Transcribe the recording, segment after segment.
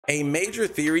A major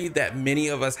theory that many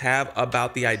of us have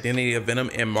about the identity of Venom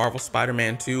in Marvel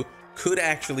Spider-Man 2 could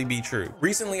actually be true.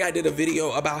 Recently, I did a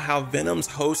video about how Venom's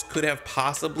host could have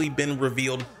possibly been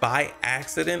revealed by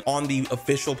accident on the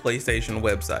official PlayStation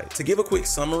website. To give a quick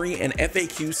summary, an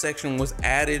FAQ section was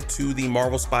added to the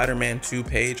Marvel Spider-Man 2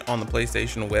 page on the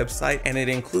PlayStation website, and it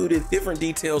included different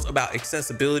details about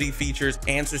accessibility features,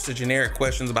 answers to generic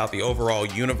questions about the overall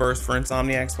universe for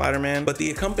Insomniac Spider-Man, but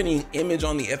the accompanying image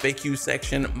on the FAQ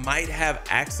section might have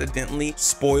accidentally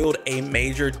spoiled a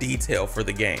major detail for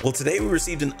the game. Well, today we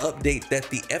received an update that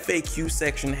the FAQ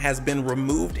section has been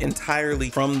removed entirely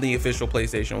from the official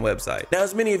PlayStation website. Now,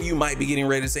 as many of you might be getting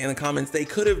ready to say in the comments, they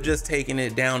could have just taken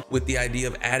it down with the idea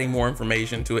of adding more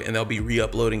information to it and they'll be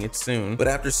re-uploading it soon. But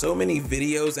after so many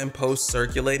videos and posts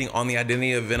circulating on the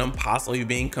identity of Venom possibly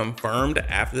being confirmed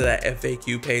after that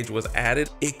FAQ page was added,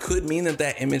 it could mean that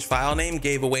that image file name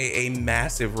gave away a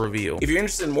massive reveal. If you're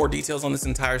interested in more details on this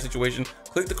entire situation,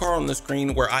 click the card on the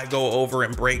screen where I go over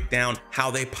and break down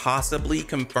how they possibly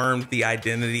confirmed the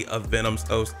identity of Venom's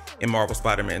host in Marvel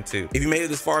Spider-Man 2. If you made it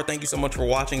this far, thank you so much for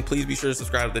watching. Please be sure to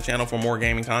subscribe to the channel for more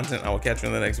gaming content. I will catch you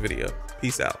in the next video.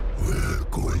 Peace out. We're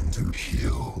going to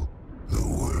kill